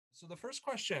So the first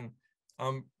question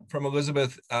from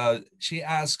Elizabeth, she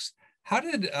asks, how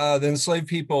did the enslaved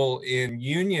people in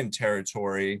Union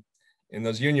territory, in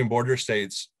those Union border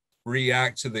states,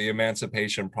 react to the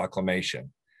Emancipation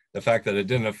Proclamation? The fact that it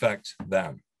didn't affect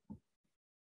them.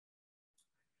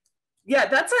 Yeah,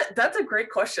 that's a great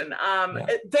question.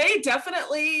 They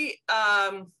definitely,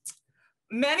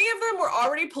 many of them were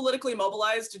already politically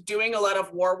mobilized, doing a lot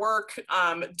of war work,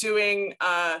 doing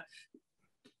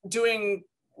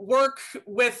work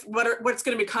with what's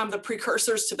going to become the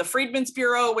precursors to the Freedmen's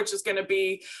Bureau, which is going to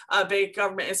be a big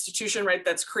government institution, right,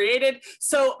 that's created.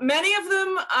 So many of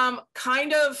them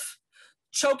kind of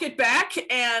choke it back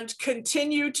and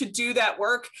continue to do that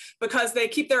work because they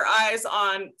keep their eyes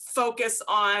on focus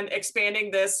on expanding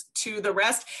this to the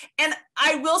rest. And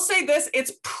I will say this,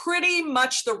 it's pretty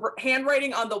much the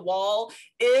handwriting on the wall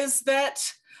is that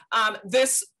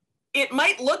it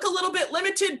might look a little bit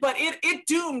limited, but it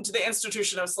doomed the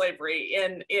institution of slavery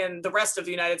in the rest of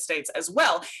the United States as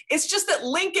well. It's just that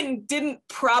Lincoln didn't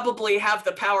probably have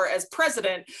the power as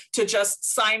president to just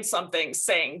sign something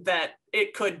saying that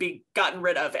it could be gotten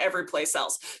rid of every place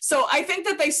else. So I think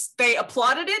that they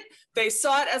applauded it. They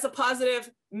saw it as a positive.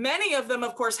 Many of them,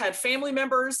 of course, had family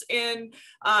members in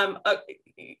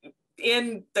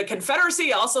the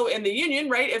Confederacy, also in the Union,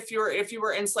 right? If you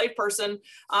were an enslaved person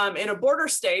in a border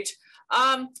state,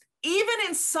 even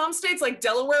in some states like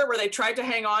Delaware, where they tried to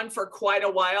hang on for quite a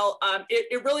while,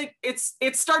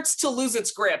 it starts to lose its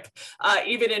grip,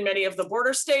 even in many of the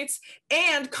border states.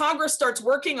 And Congress starts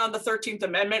working on the 13th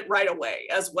Amendment right away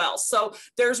as well. So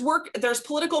there's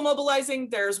political mobilizing,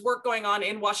 there's work going on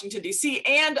in Washington, D.C.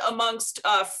 and amongst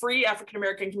free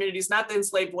African-American communities, not the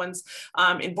enslaved ones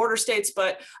in border states,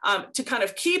 but to kind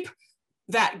of keep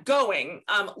that going.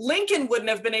 Lincoln wouldn't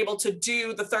have been able to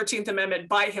do the 13th Amendment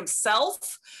by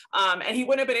himself, and he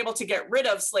wouldn't have been able to get rid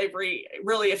of slavery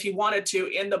really if he wanted to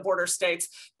in the border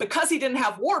states because he didn't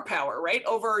have war power, right,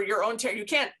 over your own territory. You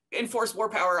can't enforce war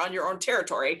power on your own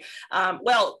territory.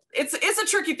 Well, it's a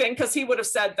tricky thing because he would have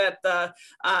said that the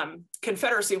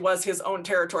Confederacy was his own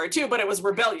territory too, but it was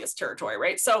rebellious territory,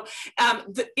 right? So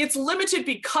it's limited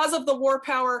because of the war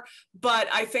power, but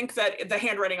I think that the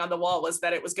handwriting on the wall was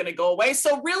that it was going to go away.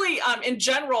 So really, in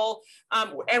general,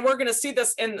 and we're going to see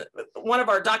this in one of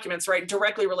our documents, right,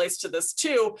 directly relates to this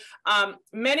too.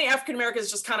 Many African Americans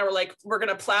just kind of were like, we're going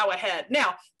to plow ahead.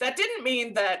 Now, that didn't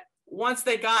mean that once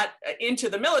they got into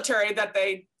the military that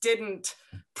they didn't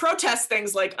protest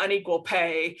things like unequal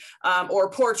pay or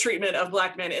poor treatment of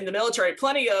Black men in the military.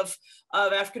 Plenty of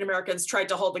African Americans tried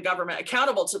to hold the government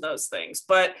accountable to those things,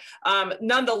 but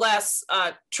nonetheless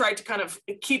tried to kind of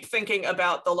keep thinking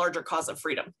about the larger cause of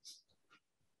freedom.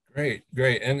 Great.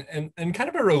 And kind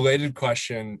of a related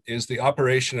question is the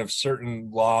operation of certain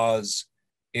laws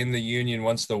in the Union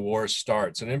once the war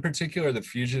starts, and in particular, the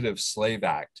Fugitive Slave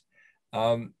Act.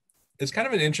 It's kind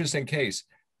of an interesting case.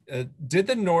 Did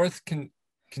the North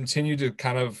continue to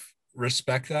kind of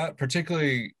respect that,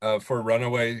 particularly for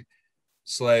runaway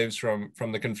slaves from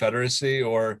the Confederacy?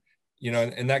 Or,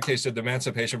 in that case, did the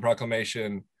Emancipation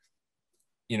Proclamation,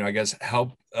 I guess,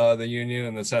 help the Union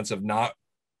in the sense of not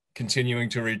continuing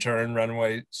to return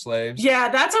runaway slaves? Yeah,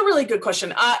 that's a really good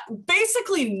question.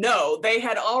 Basically, no, they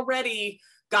had already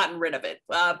gotten rid of it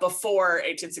before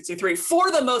 1863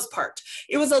 for the most part.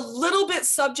 It was a little bit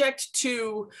subject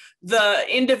to the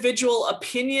individual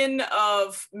opinion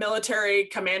of military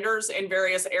commanders in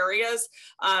various areas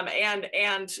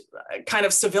and kind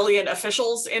of civilian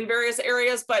officials in various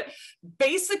areas. But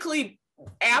basically,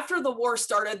 after the war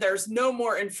started, there's no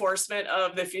more enforcement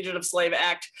of the Fugitive Slave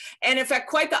Act. And in fact,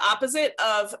 quite the opposite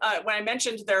of when I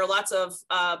mentioned there are lots of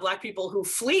Black people who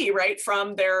flee, right,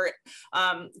 from their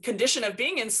condition of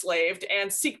being enslaved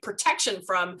and seek protection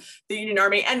from the Union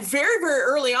Army. And very, very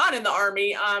early on in the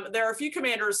Army, there are a few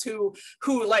commanders who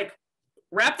like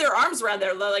wrap their arms around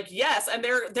there. They're like, yes. And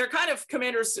they're kind of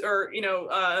commanders or,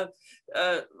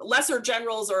 lesser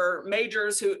generals or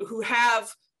majors who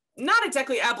have not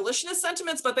exactly abolitionist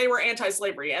sentiments, but they were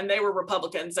anti-slavery and they were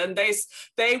Republicans, and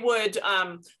they would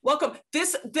welcome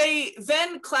this. They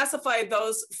then classified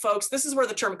those folks. This is where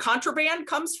the term contraband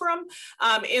comes from,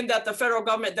 in that the federal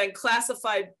government then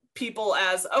classified people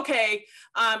as, okay,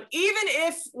 even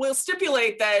if we'll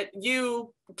stipulate that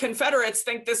you Confederates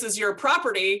think this is your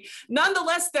property,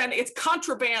 nonetheless, then it's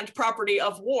contraband property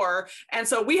of war. And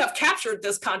so we have captured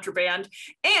this contraband.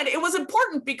 And it was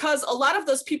important because a lot of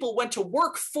those people went to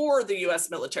work for the US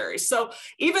military. So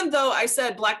even though I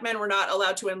said Black men were not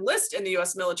allowed to enlist in the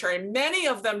US military, many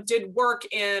of them did work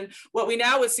in what we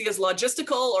now would see as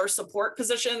logistical or support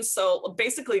positions. So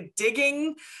basically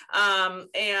digging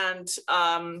and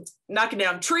knocking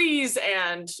down trees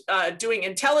and doing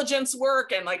intelligence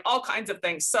work and like all kinds of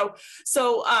things.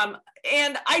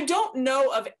 And I don't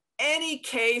know of any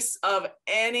case of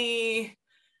any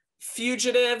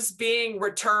fugitives being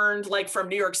returned like from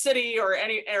New York City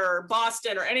or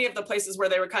Boston or any of the places where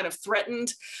they were kind of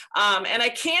threatened. And I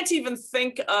can't even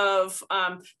think of,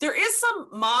 there is some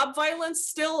mob violence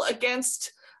still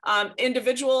against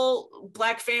individual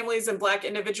Black families and Black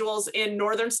individuals in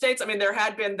northern states. I mean, there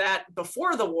had been that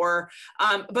before the war,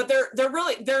 but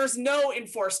there's no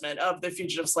enforcement of the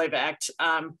Fugitive Slave Act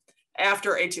after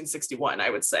 1861,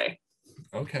 I would say.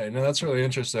 Okay, no, that's really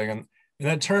interesting. And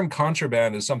that term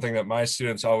contraband is something that my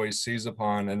students always seize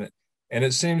upon. And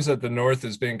it seems that the North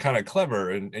is being kind of clever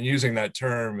in using that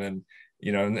term. And,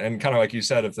 and kind of like you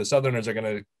said, if the Southerners are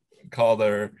going to call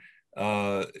their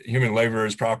human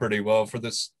laborers property, well, for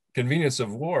this convenience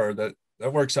of war, that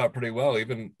works out pretty well.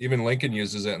 Even Lincoln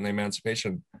uses it in the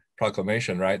Emancipation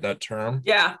Proclamation, right? That term.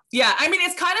 Yeah. I mean,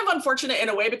 it's kind of unfortunate in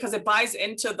a way because it buys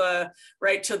into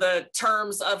the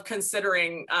terms of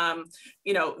considering,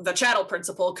 the chattel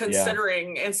principle,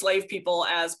 considering enslaved people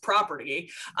as property.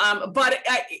 But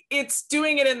it's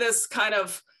doing it in this kind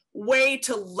of way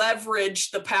to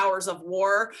leverage the powers of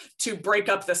war to break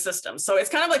up the system. So it's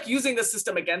kind of like using the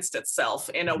system against itself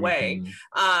in a way.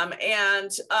 And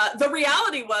the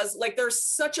reality was like there's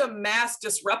such a mass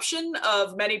disruption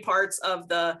of many parts of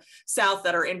the South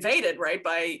that are invaded, right,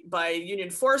 by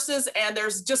Union forces. And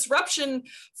there's disruption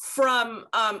from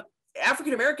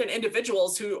African-American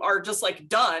individuals who are just like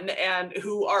done and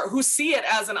who see it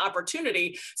as an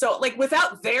opportunity. So like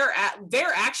without their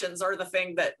actions are the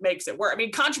thing that makes it work. I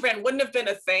mean, contraband wouldn't have been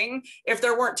a thing if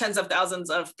there weren't tens of thousands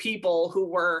of people who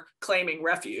were claiming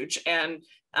refuge. And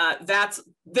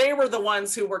they were the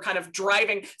ones who were kind of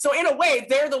driving. So in a way,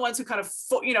 they're the ones who kind of,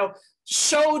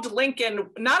 showed Lincoln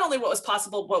not only what was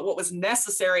possible, but what was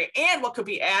necessary and what could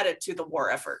be added to the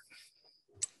war effort.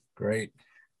 Great.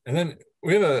 And then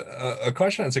we have a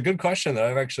question. It's a good question that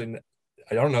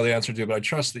I don't know the answer to, but I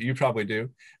trust that you probably do.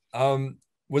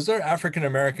 Was there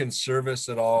African-American service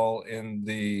at all in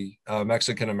the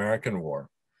Mexican-American War?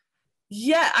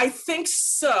 Yeah, I think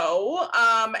so.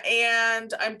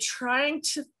 And I'm trying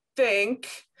to think.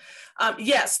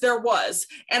 Yes, there was.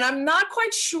 And I'm not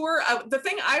quite sure. The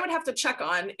thing I would have to check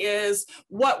on is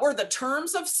what were the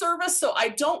terms of service. So I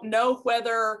don't know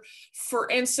whether, for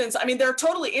instance, I mean, they're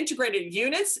totally integrated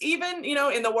units, even,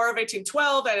 in the War of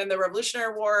 1812 and in the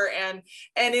Revolutionary War and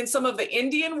in some of the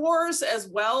Indian wars as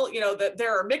well, that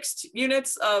there are mixed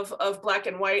units of Black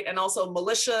and white and also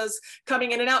militias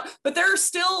coming in and out. But there are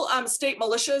still state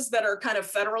militias that are kind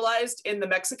of federalized in the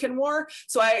Mexican War.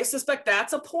 So I suspect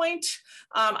that's a point.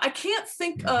 I can't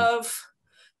think of,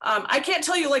 I can't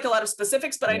tell you like a lot of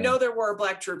specifics, but I know there were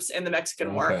Black troops in the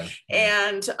Mexican War.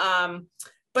 And,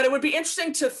 but it would be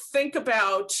interesting to think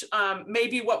about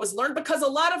maybe what was learned, because a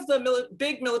lot of the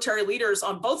big military leaders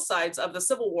on both sides of the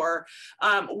Civil War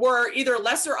were either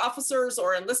lesser officers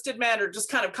or enlisted men or just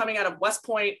kind of coming out of West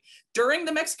Point during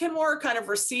the Mexican War, kind of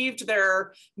received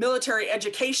their military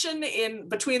education in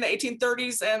between the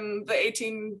 1830s and the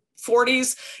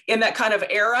 1840s in that kind of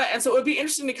era. And so it would be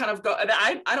interesting to kind of go,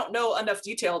 I don't know enough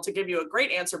detail to give you a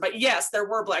great answer, but yes, there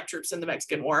were Black troops in the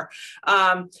Mexican War.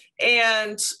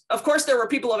 And of course, there were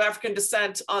people of African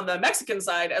descent on the Mexican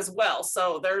side as well.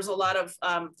 So there's a lot of,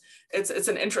 it's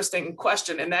an interesting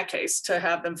question in that case to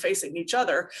have them facing each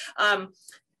other.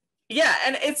 Yeah,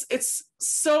 and it's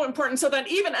so important. So then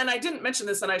even, and I didn't mention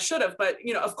this and I should have, but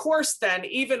of course then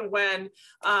even when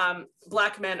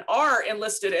Black men are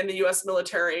enlisted in the US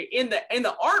military, in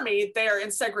the Army, they are in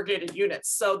segregated units.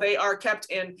 So they are kept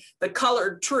in the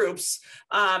colored troops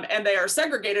and they are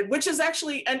segregated, which is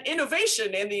actually an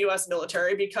innovation in the US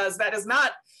military, because that is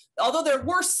not, although there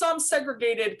were some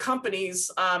segregated companies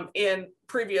in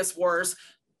previous wars,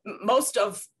 most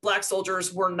of Black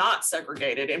soldiers were not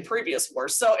segregated in previous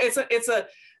wars. So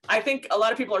I think a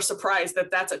lot of people are surprised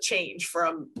that that's a change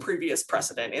from previous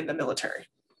precedent in the military.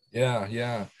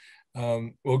 Yeah.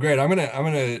 Well, great. I'm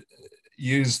gonna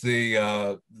use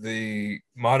the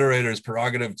moderator's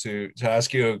prerogative to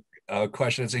ask you a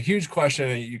question. It's a huge question.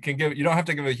 You don't have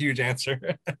to give a huge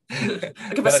answer.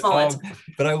 Give a small answer.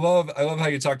 But I love how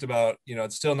you talked about,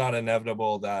 it's still not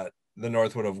inevitable that the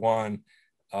North would have won.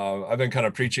 I've been kind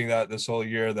of preaching that this whole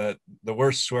year, that the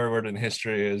worst swear word in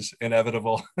history is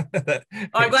inevitable.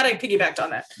 I'm glad I piggybacked on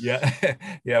that.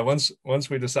 Yeah. Once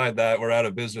we decide that, we're out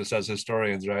of business as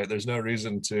historians, right? There's no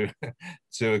reason to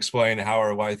explain how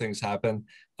or why things happen.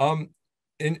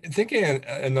 In thinking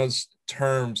in those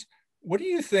terms, what do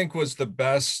you think was the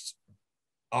best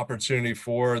opportunity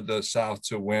for the South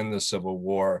to win the Civil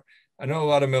War? I know a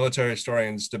lot of military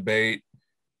historians debate,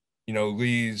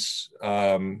 Lee's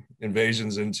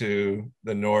invasions into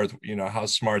the North, how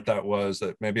smart that was,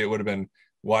 that maybe it would have been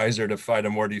wiser to fight a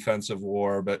more defensive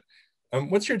war. But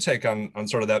what's your take on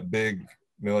sort of that big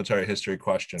military history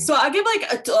question? So I'll give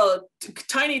like a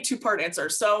tiny two-part answer.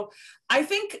 So I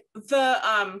think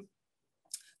the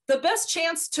best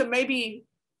chance to maybe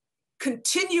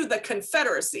continue the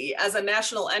Confederacy as a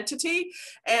national entity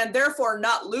and therefore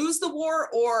not lose the war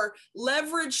or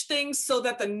leverage things so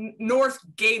that the North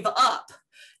gave up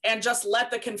and just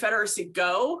let the Confederacy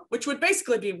go, which would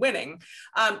basically be winning,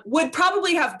 would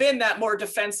probably have been that more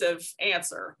defensive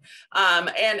answer.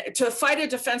 And to fight a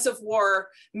defensive war,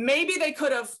 maybe they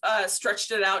could have stretched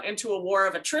it out into a war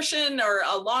of attrition or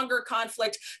a longer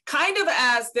conflict, kind of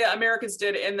as the Americans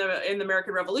did in the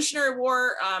American Revolutionary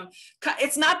War.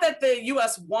 It's not that the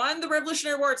US won the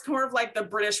Revolutionary War, it's more of like the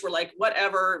British were like,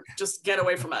 whatever, just get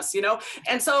away from us,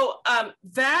 And so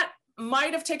that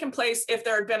might have taken place if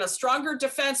there had been a stronger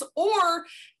defense, or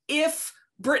if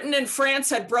Britain and France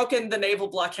had broken the naval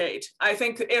blockade. I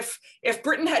think if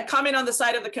Britain had come in on the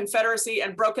side of the Confederacy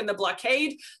and broken the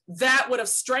blockade, that would have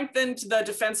strengthened the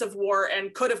defensive war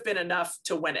and could have been enough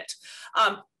to win it.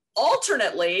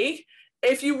 Alternately,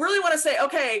 if you really want to say,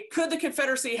 okay, could the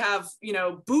Confederacy have,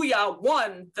 booyah,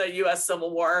 won the US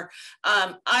Civil War?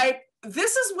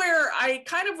 This is where I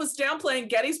kind of was downplaying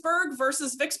Gettysburg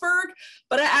versus Vicksburg,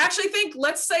 but I actually think,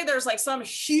 let's say there's like some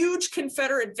huge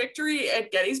Confederate victory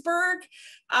at Gettysburg,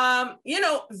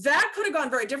 that could have gone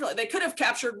very differently. They could have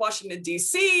captured Washington,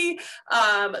 D.C.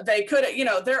 They could,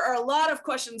 there are a lot of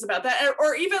questions about that,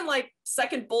 or even like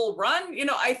Second Bull Run.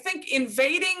 I think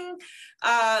invading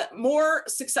more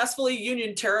successfully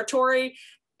Union territory,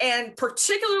 and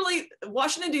particularly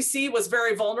Washington, D.C. was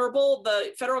very vulnerable.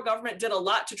 The federal government did a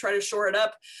lot to try to shore it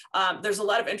up. There's a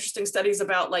lot of interesting studies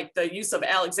about like the use of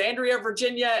Alexandria,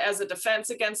 Virginia as a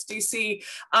defense against D.C.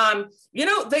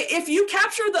 If you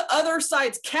capture the other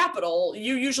side's capital,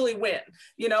 you usually win.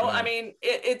 I mean,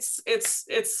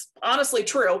 it's honestly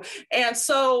true. And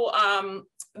so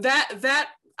that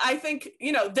I think,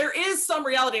 there is some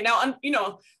reality now,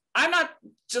 I'm not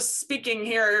just speaking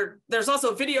here. There's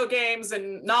also video games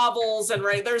and novels, and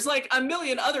there's like a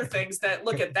million other things that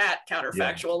look at that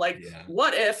counterfactual.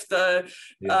 What if the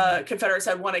Confederates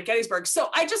had won at Gettysburg? So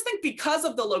I just think because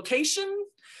of the location,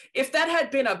 if that had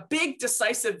been a big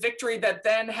decisive victory that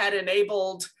then had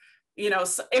enabled,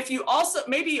 if you also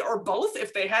maybe, or both,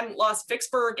 if they hadn't lost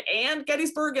Vicksburg and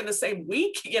Gettysburg in the same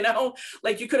week,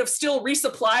 like you could have still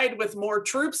resupplied with more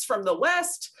troops from the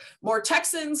West, more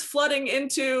Texans flooding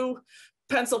into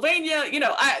Pennsylvania,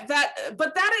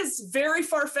 but that is very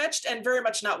far-fetched and very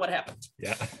much not what happened.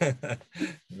 Yeah.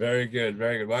 Very good.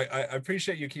 Very good. Well, I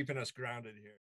appreciate you keeping us grounded here.